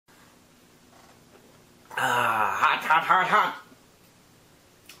Hot, hot, hot, hot.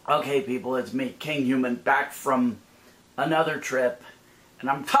 Okay, people, it's me, Kinghuman, back from another trip, and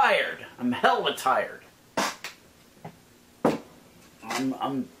I'm tired. I'm hella tired.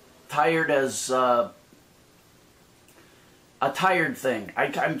 I'm tired as a tired thing.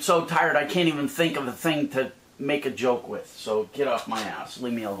 I'm so tired I can't even think of a thing to make a joke with. So get off my ass.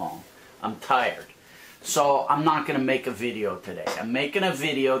 Leave me alone. I'm tired. So I'm not going to make a video today. I'm making a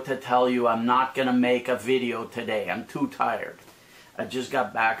video to tell you I'm not going to make a video today. I'm too tired. I just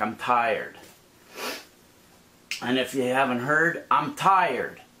got back. I'm tired. And if you haven't heard, I'm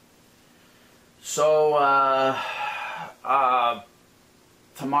tired. So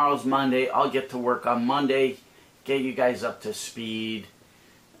tomorrow's Monday. I'll get to work on Monday. Get you guys up to speed.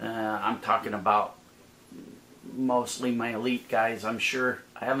 I'm talking about mostly my elite guys. I'm sure,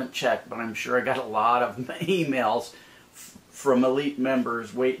 I haven't checked, but I'm sure I got a lot of emails from elite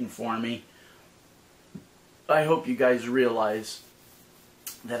members waiting for me. I hope you guys realize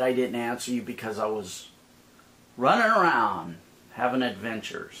that I didn't answer you because I was running around having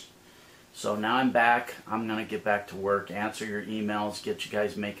adventures. So now I'm back. I'm going to get back to work, answer your emails, get you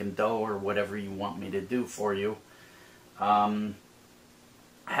guys making dough or whatever you want me to do for you. Having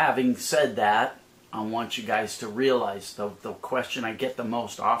said that, I want you guys to realize the question I get the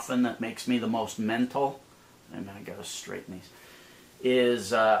most often that makes me the most mental, and I got to straighten these,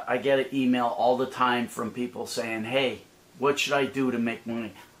 is I get an email all the time from people saying, hey, what should I do to make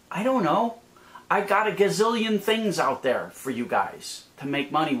money? I don't know. I got a gazillion things out there for you guys to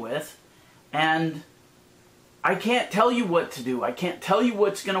make money with, and I can't tell you what to do. I can't tell you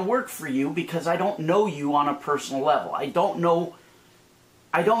what's going to work for you because I don't know you on a personal level. I don't know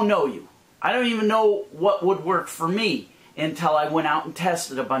you. I don't even know what would work for me until I went out and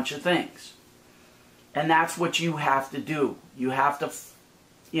tested a bunch of things. And that's what you have to do. You have to,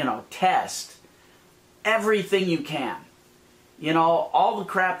 test everything you can. All the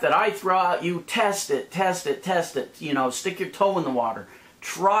crap that I throw at you, test it. Stick your toe in the water.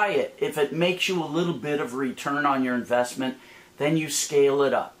 Try it. If it makes you a little bit of a return on your investment, then you scale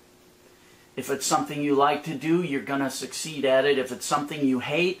it up. If it's something you like to do, you're going to succeed at it. If it's something you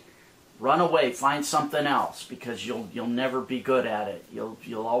hate, run away, find something else, because you'll never be good at it.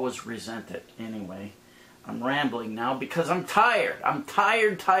 You'll always resent it. Anyway, I'm rambling now because I'm tired. I'm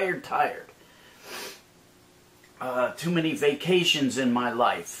tired. Too many vacations in my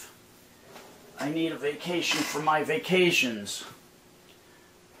life. I need a vacation for my vacations.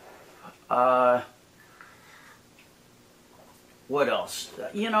 What else?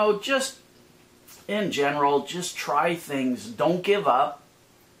 Just in general, just try things. Don't give up.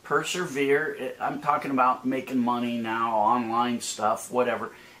 Persevere. I'm talking about making money now, online stuff,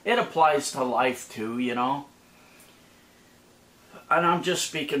 whatever. It applies to life too, And I'm just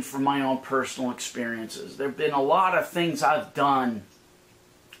speaking from my own personal experiences. There have been a lot of things I've done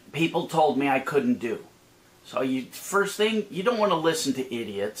people told me I couldn't do. So first thing, you don't want to listen to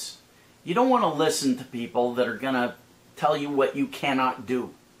idiots. You don't want to listen to people that are going to tell you what you cannot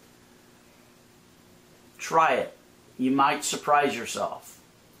do. Try it. You might surprise yourself.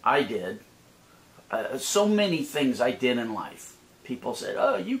 I did. So many things I did in life. People said,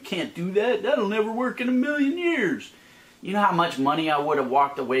 oh, you can't do that. That'll never work in a million years. You know how much money I would have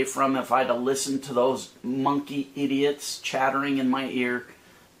walked away from if I'd have listened to those monkey idiots chattering in my ear?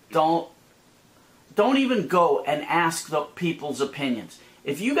 Don't even go and ask the people's opinions.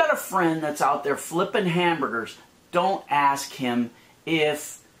 If you got a friend that's out there flipping hamburgers, don't ask him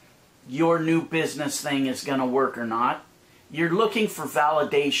if your new business thing is going to work or not. You're looking for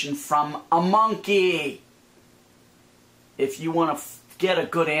validation from a monkey. If you want to get a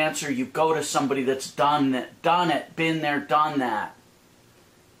good answer, you go to somebody that's done it, been there, done that.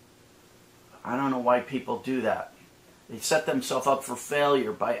 I don't know why people do that. They set themselves up for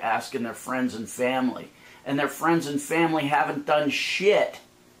failure by asking their friends and family. And their friends and family haven't done shit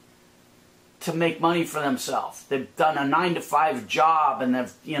to make money for themselves. They've done a 9-to-5 job, and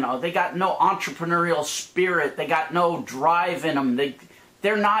they got no entrepreneurial spirit. They got no drive in them.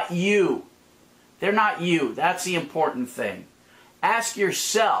 They're not you. They're not you. That's the important thing. Ask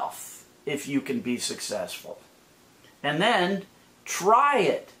yourself if you can be successful. And then try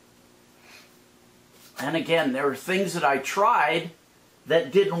it. And again, there were things that I tried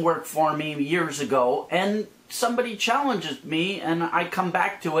that didn't work for me years ago, and somebody challenges me, and I come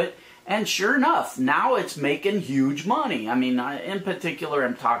back to it. And sure enough, now it's making huge money. I mean, in particular,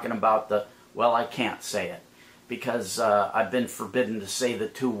 I'm talking about I can't say it because I've been forbidden to say the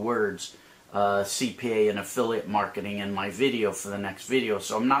two words CPA and affiliate marketing in my video for the next video.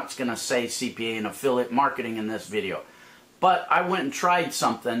 So I'm not going to say CPA and affiliate marketing in this video. But I went and tried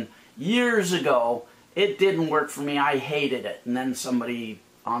something years ago It didn't work for me. I hated it. And then somebody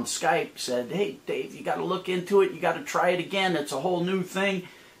on Skype said, hey, Dave, you got to look into it. You got to try it again. It's a whole new thing.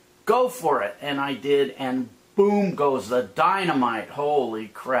 Go for it. And I did, and boom goes the dynamite. Holy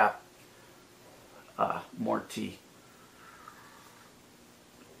crap. More tea.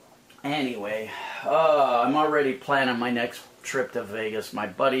 Anyway, I'm already planning my next trip to Vegas. My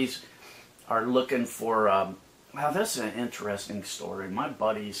buddies are looking for, wow, this is an interesting story. My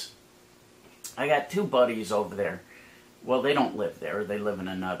buddies, I got 2 buddies over there. Well, they don't live there. They live in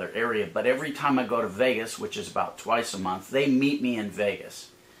another area. But every time I go to Vegas, which is about twice a month, they meet me in Vegas.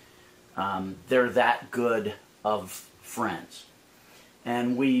 They're that good of friends.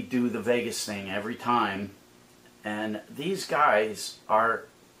 And we do the Vegas thing every time. And these guys are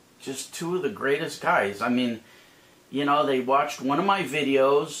just 2 of the greatest guys. I mean, you know, they watched one of my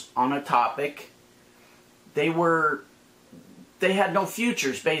videos on a topic. They had no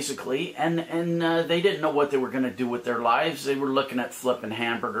futures, basically, and they didn't know what they were going to do with their lives. They were looking at flipping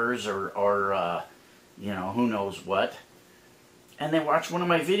hamburgers or you know, who knows what. And they watched one of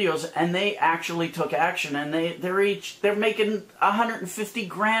my videos, and they actually took action, and they're making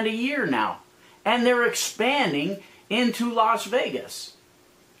 $150,000 a year now, and they're expanding into Las Vegas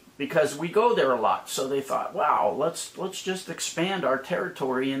because we go there a lot. So they thought, wow, let's just expand our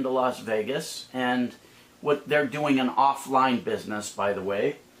territory into Las Vegas. And what they're doing, an offline business, by the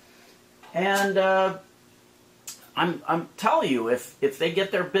way. And I'm telling you, if they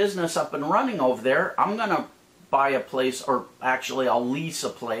get their business up and running over there, I'm gonna buy a place, or actually I'll lease a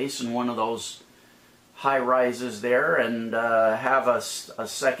place in one of those high rises there, and have a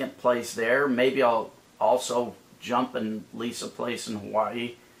second place there. Maybe I'll also jump and lease a place in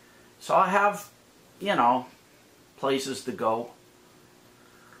Hawaii. So I have, you know, places to go.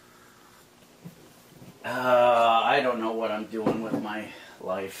 I don't know what I'm doing with my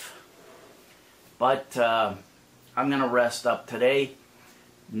life. But I'm going to rest up today.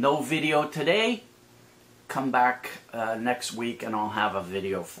 No video today. Come back next week and I'll have a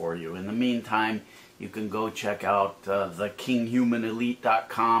video for you. In the meantime, you can go check out the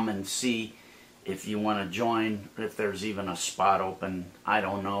KinghumanElite.com and see if you want to join, if there's even a spot open. I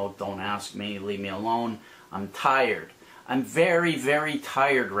don't know. Don't ask me. Leave me alone. I'm tired. I'm very, very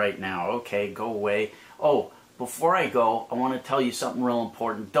tired right now. Okay, go away. Oh, before I go, I want to tell you something real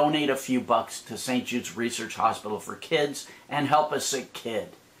important. Donate a few bucks to St. Jude's Research Hospital for Kids and help a sick kid.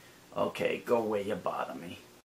 Okay, go away. You bother me.